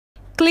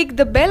Click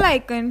the bell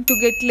icon to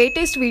get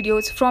latest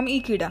videos from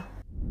Ekeeda.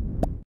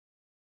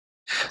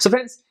 So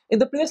friends, in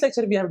the previous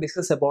lecture we have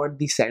discussed about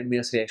the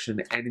Sand-Mears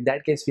reaction, and in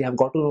that case we have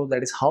got to know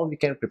that is how we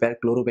can prepare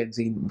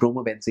chlorobenzene,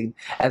 bromobenzene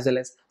as well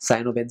as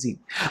cyanobenzene.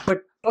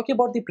 But talking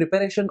about the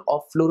preparation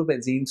of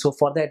fluorobenzene, so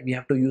for that we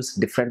have to use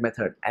different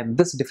method, and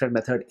this different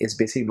method is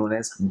basically known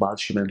as Balz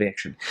Schiemann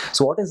reaction.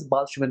 So what is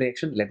Balz Schiemann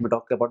reaction? Let me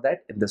talk about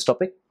that in this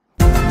topic.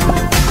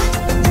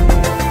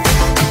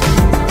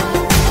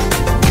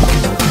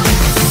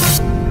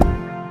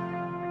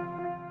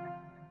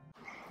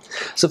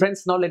 So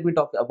friends, now let me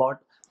talk about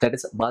that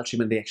is Balz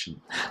Schiemann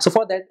reaction. So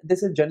for that,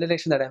 this is general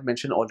reaction that I have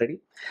mentioned already.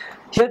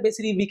 Here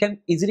basically we can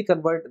easily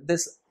convert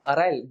this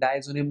aryl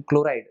diazonium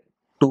chloride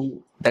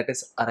to that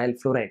is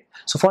aryl fluoride.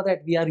 So for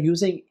that we are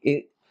using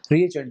a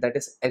reagent that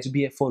is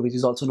HbF4, which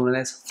is also known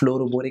as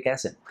fluoroboric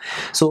acid.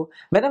 So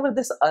whenever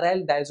this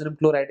aryl diazonium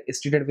chloride is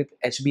treated with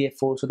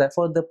HbF4, so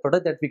therefore the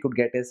product that we could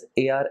get is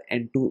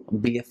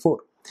ArN2BF4.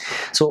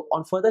 So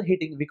on further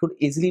heating we could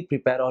easily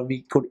prepare, or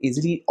we could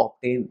easily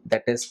obtain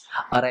that is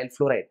aryl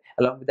fluoride.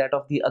 Along with that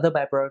of the other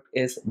byproduct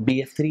is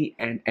BF3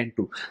 and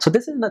N2. So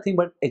this is nothing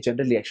but a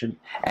general reaction,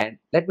 and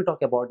let me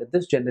talk about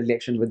this general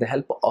reaction with the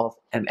help of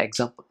an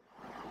example.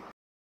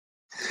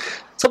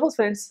 Suppose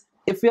friends,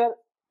 if we are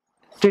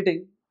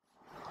treating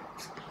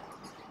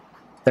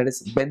that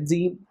is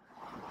benzene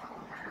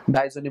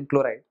diazonium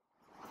chloride,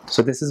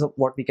 so this is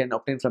what we can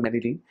obtain from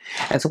aniline,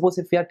 and suppose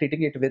if we are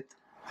treating it with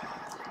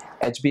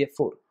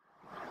HbF4,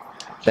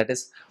 that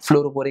is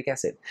fluoroboric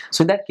acid.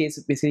 So in that case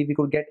basically we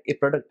could get a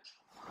product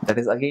that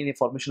is again a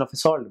formation of a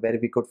salt, where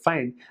we could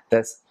find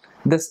this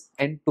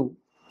N2,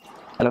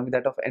 along with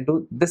that of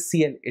N2, this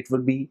Cl, it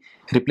will be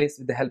replaced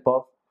with the help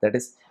of that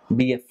is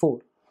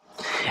BF4,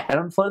 and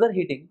on further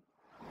heating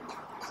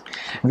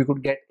we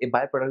could get a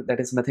byproduct that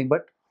is nothing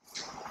but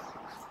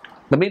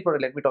the main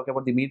product. Let me talk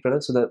about the main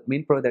product. So the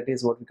main product that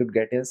is what we could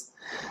get is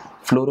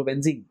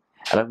fluorobenzene,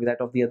 along with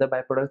that of the other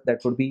byproduct that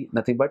would be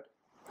nothing but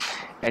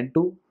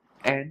N2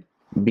 and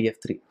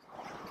BF3.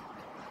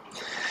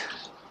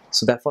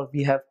 So therefore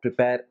we have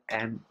prepared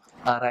an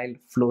aryl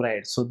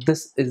fluoride. So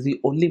this is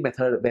the only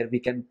method where we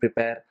can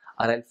prepare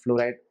aryl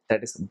fluoride,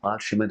 that is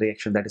Balz Schiemann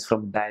reaction, that is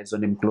from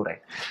diazonium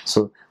chloride.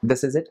 So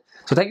this is it.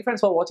 So thank you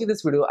friends for watching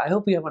this video. I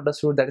hope you have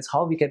understood that is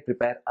how we can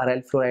prepare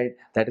aryl fluoride,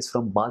 that is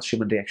from Balz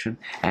Schiemann reaction,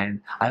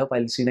 and I hope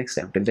I'll see you next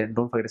time. Till then,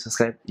 don't forget to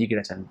subscribe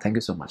Ekeeda channel. Thank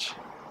you so much.